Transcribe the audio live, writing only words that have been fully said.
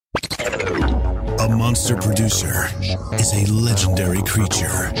A monster producer is a legendary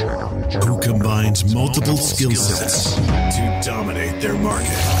creature who combines multiple skill sets to dominate their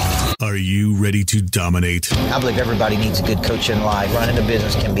market. Are you ready to dominate? I believe everybody needs a good coach in life. Running a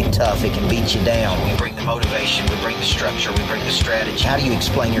business can be tough. It can beat you down. We bring the motivation. We bring the structure. We bring the strategy. How do you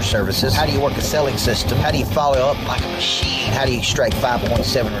explain your services? How do you work a selling system? How do you follow up like a machine? How do you extract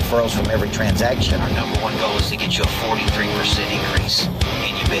 5.7 referrals from every transaction? Our number one goal is to get you a 43% increase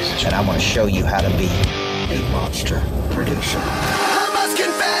in your business. And I want to show you how to be a monster producer. I must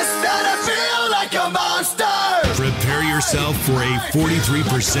confess that I feel like a monster. Prepare yourself for a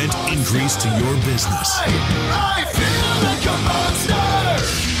 43% increase to your business. I feel like a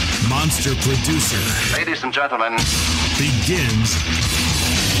monster. Monster Producer Ladies and gentlemen, begins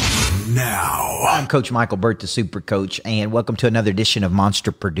now. I'm Coach Michael Burt, the Super Coach, and welcome to another edition of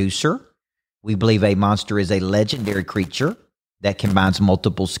Monster Producer. We believe a monster is a legendary creature that combines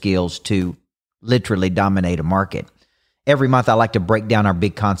multiple skills to literally dominate a market. Every month, I like to break down our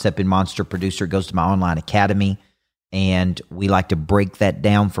big concept in Monster Producer. It goes to my online academy, and we like to break that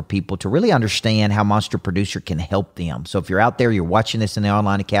down for people to really understand how Monster Producer can help them. So if you're out there, you're watching this in the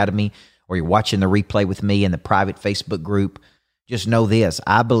online academy, or you're watching the replay with me in the private Facebook group, just know this.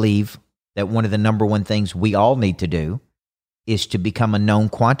 I believe that one of the number one things we all need to do is to become a known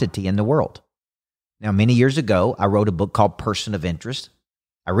quantity in the world. Now, many years ago, I wrote a book called Person of Interest.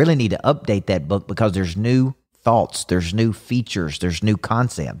 I really need to update that book because there's new thoughts, there's new features, there's new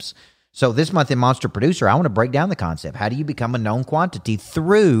concepts. So this month in Monster Producer, I want to break down the concept. How do you become a known quantity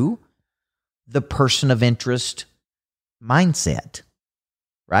through the person of interest mindset,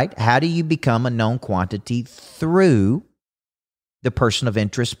 right? How do you become a known quantity through the person of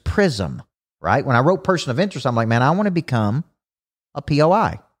interest prism, right? When I wrote person of interest, I'm like, man, I want to become a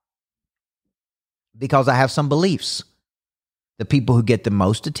POI because I have some beliefs. The people who get the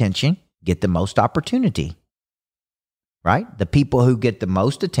most attention get the most opportunity, right? The people who get the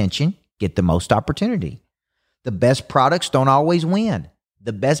most attention get the most opportunity. The best products don't always win.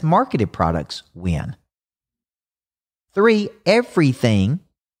 The best marketed products win. 3, everything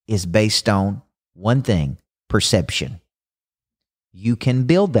is based on one thing, perception. You can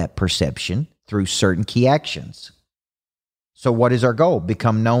build that perception through certain key actions. So what is our goal?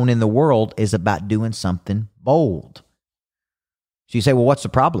 Become known in the world is about doing something bold. So you say, well, what's the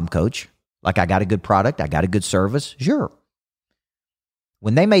problem, Coach? Like, I got a good product, I got a good service. Sure.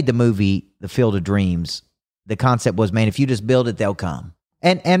 When they made the movie, The Field of Dreams, the concept was, man, if you just build it, they'll come.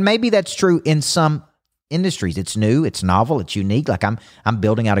 And maybe that's true in some industries. It's new, it's novel, it's unique. Like I'm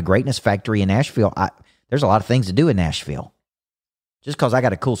building out a greatness factory in Nashville. There's a lot of things to do in Nashville. Just because I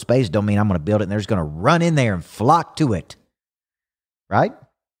got a cool space don't mean I'm going to build it and they're just going to run in there and flock to it. Right?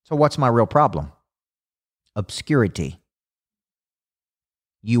 So what's my real problem? Obscurity.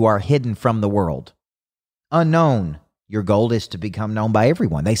 You are hidden from the world. Unknown. Your goal is to become known by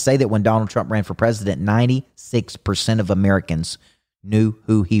everyone. They say that when Donald Trump ran for president, 96% of Americans knew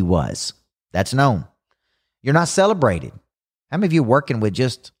who he was. That's known. You're not celebrated. How many of you are working with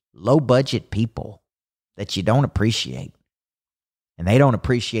just low-budget people that you don't appreciate? And they don't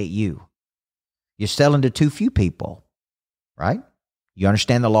appreciate you. You're selling to too few people, right? You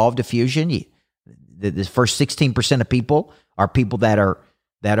understand the law of diffusion? The first 16% of people are people that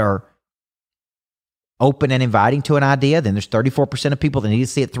are open and inviting to an idea. Then there's 34% of people that need to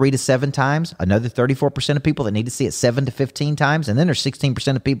see it 3 to 7 times. Another 34% of people that need to see it 7 to 15 times. And then there's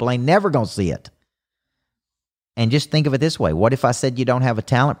 16% of people ain't never going to see it. And just think of it this way. What if I said you don't have a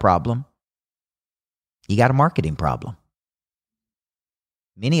talent problem? You got a marketing problem.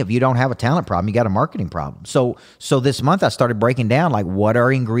 Many of you don't have a talent problem. You got a marketing problem. So this month I started breaking down, like, what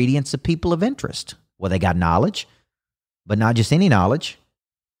are ingredients of people of interest? Well, they got knowledge, but not just any knowledge.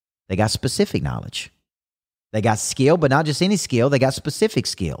 They got specific knowledge. They got skill, but not just any skill. They got specific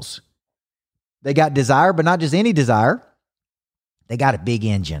skills. They got desire, but not just any desire. They got a big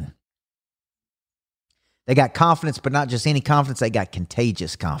engine. They got confidence, but not just any confidence. They got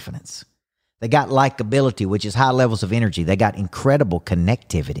contagious confidence. They got likability, which is high levels of energy. They got incredible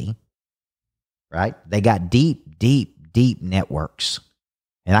connectivity, right? They got deep, deep, deep networks.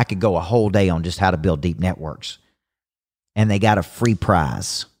 And I could go a whole day on just how to build deep networks. And they got a free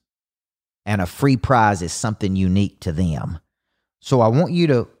prize. And a free prize is something unique to them. So I want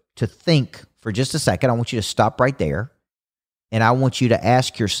you to think for just a second. I want you to stop right there. And I want you to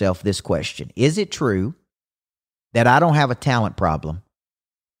ask yourself this question. Is it true that I don't have a talent problem?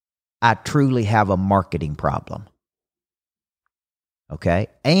 I truly have a marketing problem. Okay?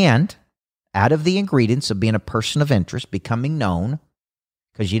 And out of the ingredients of being a person of interest, becoming known,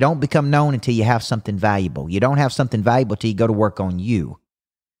 because you don't become known until you have something valuable. You don't have something valuable until you go to work on you.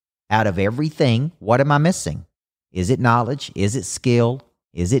 Out of everything, what am I missing? Is it knowledge? Is it skill?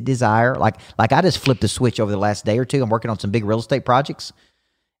 Is it desire? Like I just flipped the switch over the last day or two. I'm working on some big real estate projects.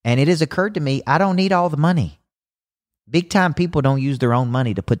 And it has occurred to me, I don't need all the money. Big time people don't use their own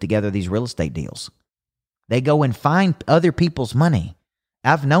money to put together these real estate deals. They go and find other people's money.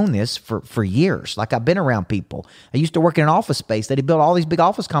 I've known this for years. Like I've been around people. I used to work in an office space that had built all these big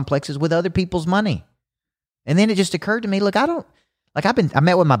office complexes with other people's money. And then it just occurred to me, look, I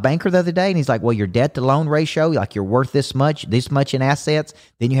met with my banker the other day and he's like, well, your debt to loan ratio, like you're worth this much in assets.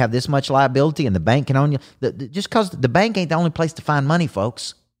 Then you have this much liability and the bank can own you. Just because the bank ain't the only place to find money,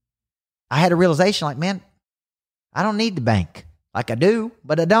 folks. I had a realization like, man, I don't need the bank. Like I do,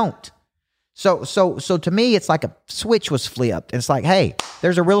 but I don't. So to me, it's like a switch was flipped. It's like, hey,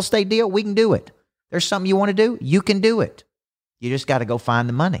 there's a real estate deal. We can do it. There's something you want to do. You can do it. You just got to go find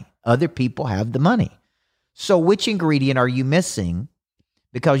the money. Other people have the money. So which ingredient are you missing?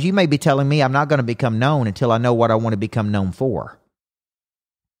 Because you may be telling me I'm not going to become known until I know what I want to become known for.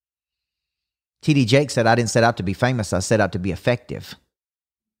 T.D. Jakes said, I didn't set out to be famous. I set out to be effective.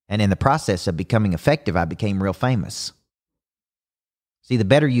 And in the process of becoming effective, I became real famous. See, the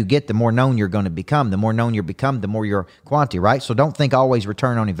better you get, the more known you're going to become. The more known you become, the more your quantity, right? So don't think always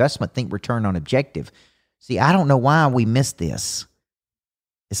return on investment. Think return on objective. See, I don't know why we miss this.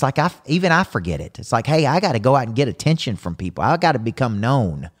 It's like I forget it. It's like, hey, I got to go out and get attention from people. I got to become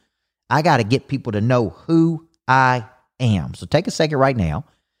known. I got to get people to know who I am. So take a second right now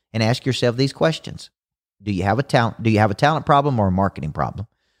and ask yourself these questions. Do you have a talent? Do you have a talent problem or a marketing problem?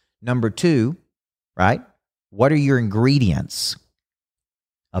 Number 2, right? What are your ingredients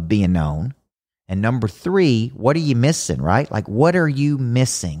of being known? And number 3, what are you missing, right? Like, what are you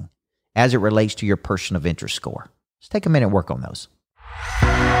missing as it relates to your person of interest score? Let's take a minute and work on those.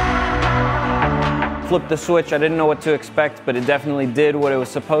 Flipped the switch. I didn't know what to expect, but it definitely did what it was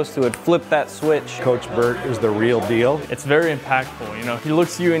supposed to. It flipped that switch. Coach Burt is the real deal. It's very impactful. You know, he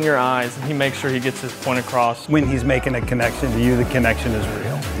looks you in your eyes and he makes sure he gets his point across. When he's making a connection to you, the connection is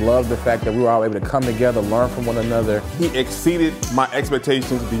real. Love the fact that we were all able to come together, learn from one another. He exceeded my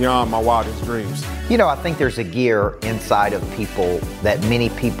expectations beyond my wildest dreams. You know, I think there's a gear inside of people that many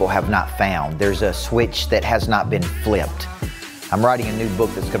people have not found. There's a switch that has not been flipped. I'm writing a new book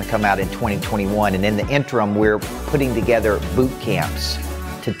that's going to come out in 2021, and in the interim, we're putting together boot camps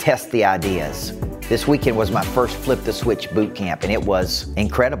to test the ideas. This weekend was my first Flip the Switch boot camp, and it was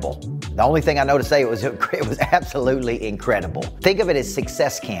incredible. The only thing I know to say, it was absolutely incredible. Think of it as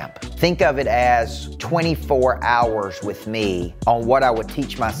success camp. Think of it as 24 hours with me on what I would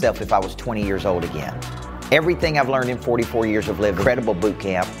teach myself if I was 20 years old again. Everything I've learned in 44 years of living. Incredible boot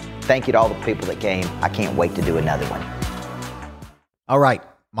camp. Thank you to all the people that came. I can't wait to do another one. All right,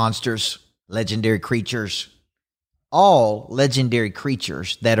 monsters, legendary creatures. All legendary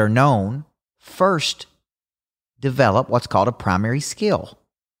creatures that are known first develop what's called a primary skill.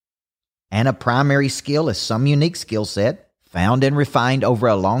 And a primary skill is some unique skill set found and refined over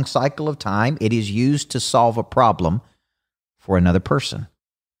a long cycle of time. It is used to solve a problem for another person.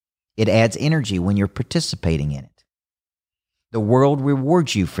 It adds energy when you're participating in it. The world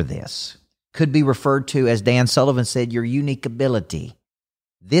rewards you for this. Could be referred to, as Dan Sullivan said, your unique ability.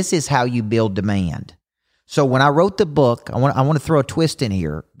 This is how you build demand. So when I wrote the book, I want to throw a twist in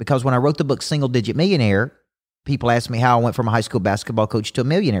here, because when I wrote the book Single Digit Millionaire, people asked me how I went from a high school basketball coach to a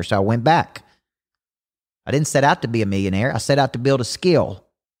millionaire. So I went back. I didn't set out to be a millionaire. I set out to build a skill.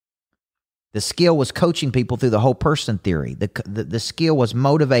 The skill was coaching people through the whole person theory. The skill was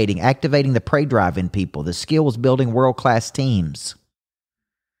motivating, activating the prey drive in people. The skill was building world-class teams.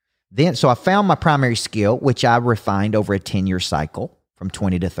 So I found my primary skill, which I refined over a 10-year cycle from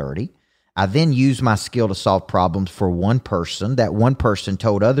 20 to 30. I then used my skill to solve problems for one person. That one person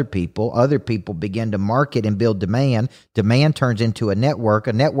told other people. Other people began to market and build demand. Demand turns into a network.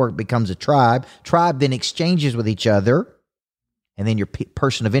 A network becomes a tribe. Tribe then exchanges with each other. And then your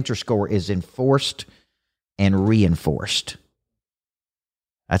person of interest score is enforced and reinforced.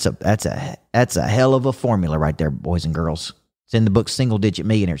 That's a hell of a formula right there, boys and girls. It's in the book Single Digit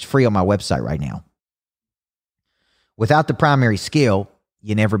Millionaire. It's free on my website right now. Without the primary skill,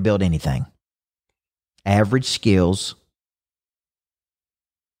 you never build anything. Average skills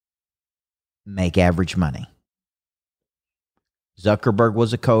make average money. Zuckerberg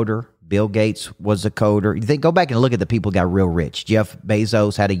was a coder. Bill Gates was a coder. Go back and look at the people who got real rich. Jeff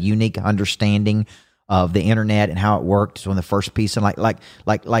Bezos had a unique understanding of the internet and how it worked. It's one of the first pieces. And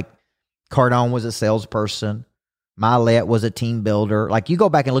like Cardone was a salesperson. Milet was a team builder. Like, you go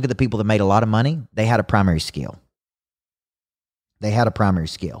back and look at the people that made a lot of money, they had a primary skill. They had a primary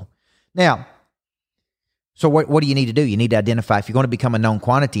skill. Now, So what do you need to do? You need to identify, if you're going to become a known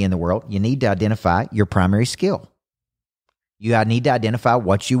quantity in the world, you need to identify your primary skill. You need to identify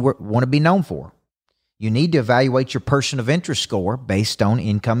what you want to be known for. You need to evaluate your person of interest score based on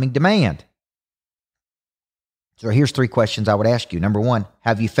incoming demand. So here's 3 questions I would ask you. Number 1,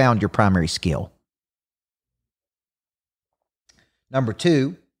 have you found your primary skill? Number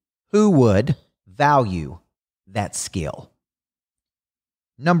 2, who would value that skill?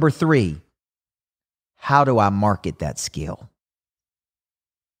 Number 3, how do I market that skill?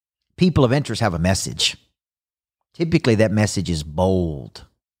 People of interest have a message. Typically, that message is bold,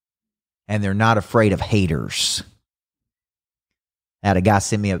 and they're not afraid of haters. I had a guy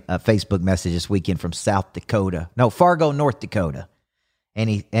send me a Facebook message this weekend from Fargo, North Dakota.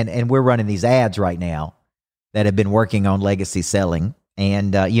 And we're running these ads right now that have been working on legacy selling.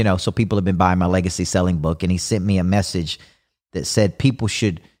 And, so people have been buying my legacy selling book. And he sent me a message that said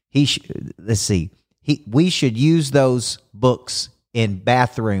we should use those books in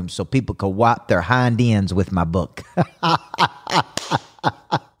bathrooms so people could wipe their hind ends with my book.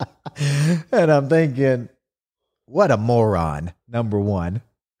 And I'm thinking, what a moron, number 1.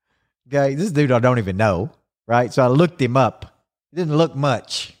 Okay, this dude I don't even know, right? So I looked him up. He didn't look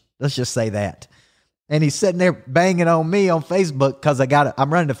much. Let's just say that. And he's sitting there banging on me on Facebook because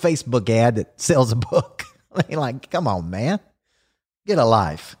I'm running a Facebook ad that sells a book. I mean, like, come on, man. Get a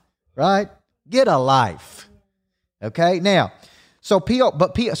life, right? Get a life. Okay, now, so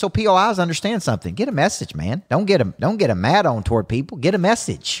POIs understand something. Get a message, man. Don't get a mad on toward people. Get a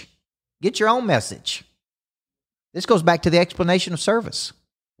message. Get your own message. This goes back to the explanation of service.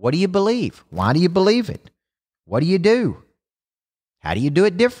 What do you believe? Why do you believe it? What do you do? How do you do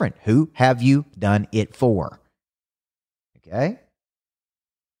it different? Who have you done it for? Okay?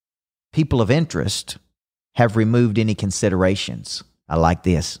 People of interest have removed any considerations. I like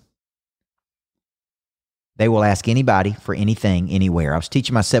this. They will ask anybody for anything, anywhere. I was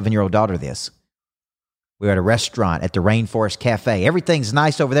teaching my 7-year-old daughter this. We were at a restaurant at the Rainforest Cafe. Everything's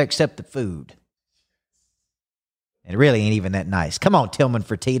nice over there except the food. It really ain't even that nice. Come on, Tillman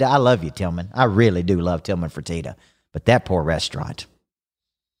Fertitta. I love you, Tillman. I really do love Tillman Fertitta. But that poor restaurant.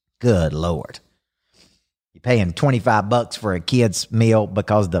 Good Lord. You're paying $25 for a kid's meal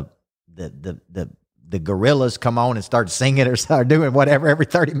because the gorillas come on and start singing or start doing whatever every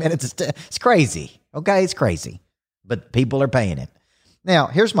 30 minutes. It's crazy. Okay, it's crazy. But people are paying it. Now,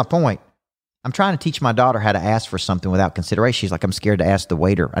 here's my point. I'm trying to teach my daughter how to ask for something without consideration. She's like, I'm scared to ask the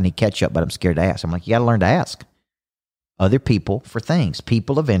waiter. I need ketchup, but I'm scared to ask. I'm like, you got to learn to ask other people for things.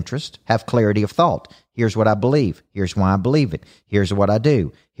 People of interest have clarity of thought. Here's what I believe. Here's why I believe it. Here's what I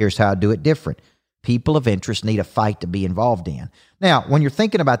do. Here's how I do it different. People of interest need a fight to be involved in. Now, when you're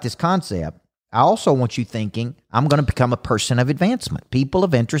thinking about this concept, I also want you thinking, I'm going to become a person of advancement. People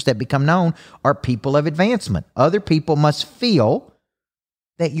of interest that become known are people of advancement. Other people must feel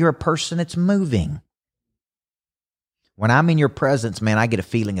that you're a person that's moving. When I'm in your presence, man, I get a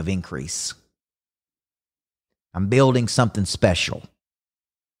feeling of increase. I'm building something special.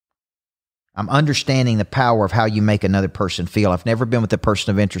 I'm understanding the power of how you make another person feel. I've never been with a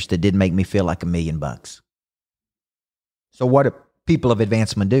person of interest that did make me feel like $1 million. So what do people of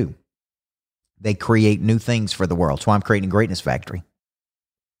advancement do? They create new things for the world. That's why I'm creating a greatness factory.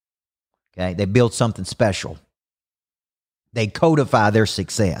 Okay, they build something special. They codify their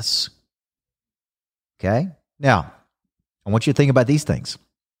success. Okay, now I want you to think about these things.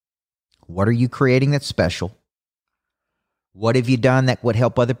 What are you creating that's special? What have you done that would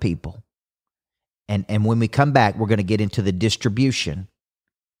help other people? And when we come back, we're going to get into the distribution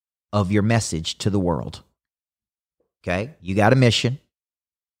of your message to the world. Okay, you got a mission.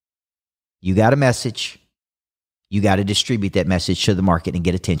 You got a message. You got to distribute that message to the market and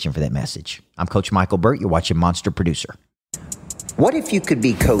get attention for that message. I'm Coach Michael Burt. You're watching Monster Producer. What if you could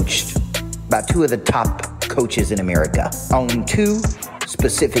be coached by 2 of the top coaches in America on 2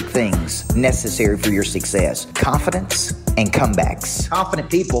 specific things necessary for your success? Confidence and comebacks. Confident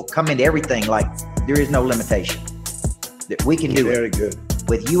people come into everything like there is no limitation. We can do it. Very good.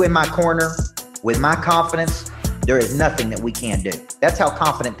 With you in my corner, with my confidence, there is nothing that we can't do. That's how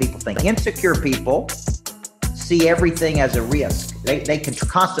confident people think. Insecure people see everything as a risk. They can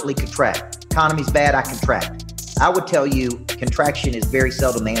constantly contract. Economy's bad, I contract. I would tell you contraction is very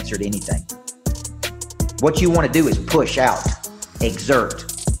seldom the answer to anything. What you want to do is push out, exert.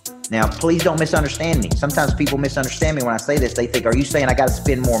 Now, please don't misunderstand me. Sometimes people misunderstand me when I say this. They think, are you saying I got to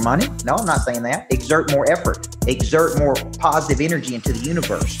spend more money? No, I'm not saying that. Exert more effort. Exert more positive energy into the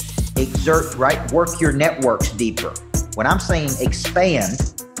universe. Exert, right? Work your networks deeper. When I'm saying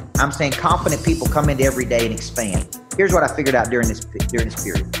expand, I'm saying confident people come into every day and expand. Here's what I figured out during this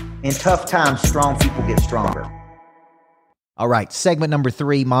period. In tough times, strong people get stronger. All right, segment number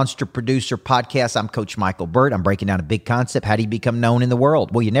 3, Monster Producer Podcast. I'm Coach Michael Burt. I'm breaking down a big concept. How do you become known in the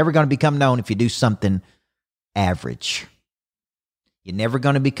world? Well, you're never going to become known if you do something average. You're never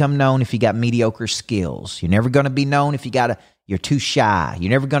going to become known if you got mediocre skills. You're never going to be known if you're too shy.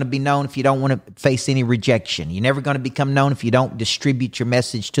 You're never going to be known if you don't want to face any rejection. You're never going to become known if you don't distribute your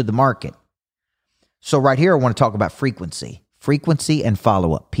message to the market. So right here, I want to talk about frequency. Frequency and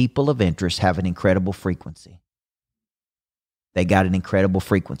follow-up. People of interest have an incredible frequency. They got an incredible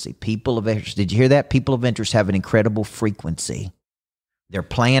frequency. People of interest. Did you hear that? People of interest have an incredible frequency. They're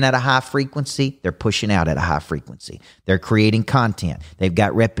playing at a high frequency. They're pushing out at a high frequency. They're creating content. They've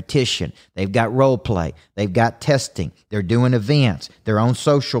got repetition. They've got role play. They've got testing. They're doing events. They're on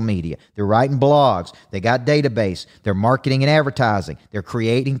social media. They're writing blogs. They got database. They're marketing and advertising. They're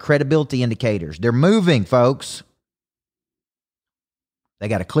creating credibility indicators. They're moving, folks. They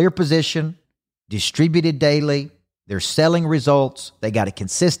got a clear position, distributed daily. They're selling results. They got a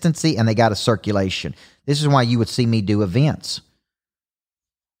consistency, and they got a circulation. This is why you would see me do events.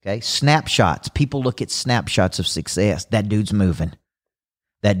 Okay, snapshots. People look at snapshots of success. That dude's moving.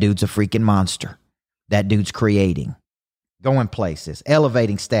 That dude's a freaking monster. That dude's creating, going places,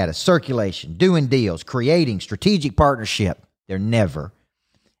 elevating status, circulation, doing deals, creating strategic partnership. They're never,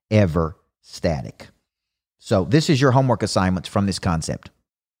 ever static. So this is your homework assignments from this concept.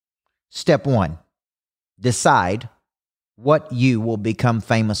 Step 1, decide what you will become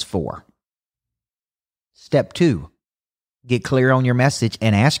famous for. Step 2, get clear on your message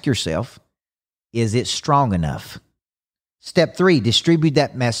and ask yourself, is it strong enough? Step 3, distribute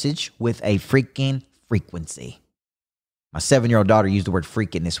that message with a freaking frequency. My 7-year-old daughter used the word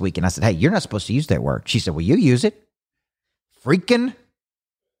freaking this week, and I said, hey, you're not supposed to use that word. She said, well, you use it. Freaking.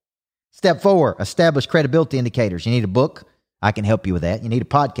 Step 4, establish credibility indicators. You need a book. I can help you with that. You need a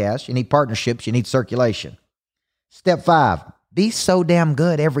podcast. You need partnerships. You need circulation. Step 5, be so damn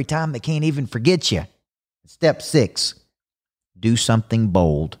good every time they can't even forget you. Step 6, do something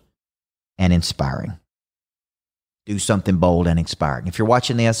bold and inspiring. Do something bold and inspiring. If you're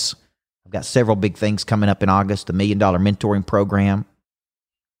watching this, I've got several big things coming up in August. The $1 Million Mentoring Program.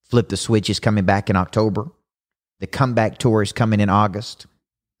 Flip the Switch is coming back in October. The Comeback Tour is coming in August.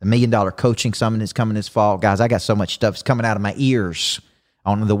 The $1 Million Coaching Summit is coming this fall. Guys, I got so much stuff. It's coming out of my ears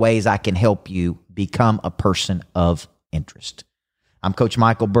on the ways I can help you become a person of interest. I'm Coach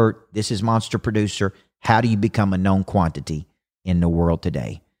Michael Burt. This is Monster Producer. How do you become a known quantity in the world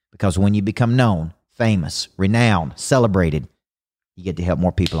today? Because when you become known, famous, renowned, celebrated, you get to help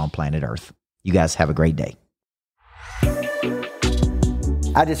more people on planet Earth. You guys have a great day.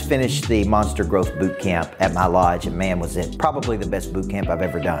 I just finished the Monster Growth Boot Camp at my lodge, and man, was it probably the best boot camp I've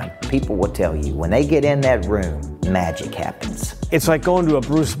ever done. People will tell you, when they get in that room, magic happens. It's like going to a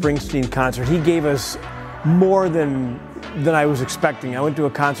Bruce Springsteen concert. He gave us more than I was expecting. I went to a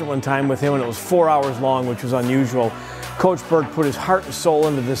concert one time with him, and it was 4 hours long, which was unusual. Coach Burt put his heart and soul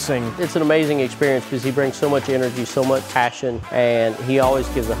into this thing. It's an amazing experience because he brings so much energy, so much passion, and he always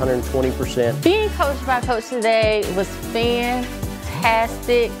gives 120%. Being coached by Coach today was fantastic.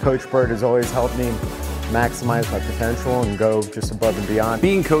 Coach Burt has always helped me maximize my potential and go just above and beyond.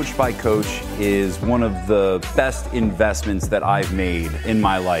 Being coached by Coach is one of the best investments that I've made in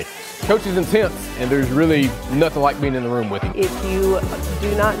my life. Coach is intense, and there's really nothing like being in the room with him. If you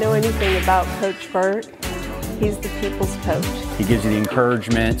do not know anything about Coach Burt, he's the people's coach. He gives you the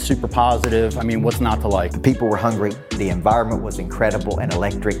encouragement, super positive. I mean, what's not to like? The people were hungry. The environment was incredible and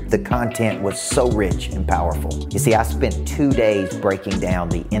electric. The content was so rich and powerful. You see, I spent 2 days breaking down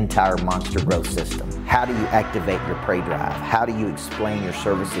the entire Monster Growth system. How do you activate your prey drive? How do you explain your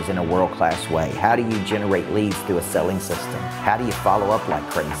services in a world-class way? How do you generate leads through a selling system? How do you follow up like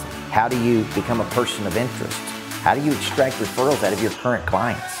crazy? How do you become a person of interest? How do you extract referrals out of your current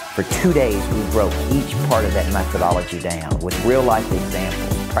clients? For 2 days, we broke each part of that methodology down with real-life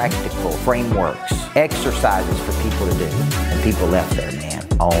examples, practical frameworks, exercises for people to do. And people left there, man,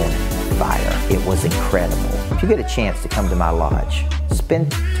 on fire. It was incredible. If you get a chance to come to my lodge,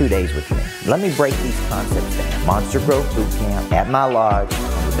 spend 2 days with me. Let me break these concepts down. Monster Growth Boot Camp at my lodge,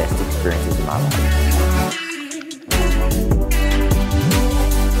 one of the best experiences of my life.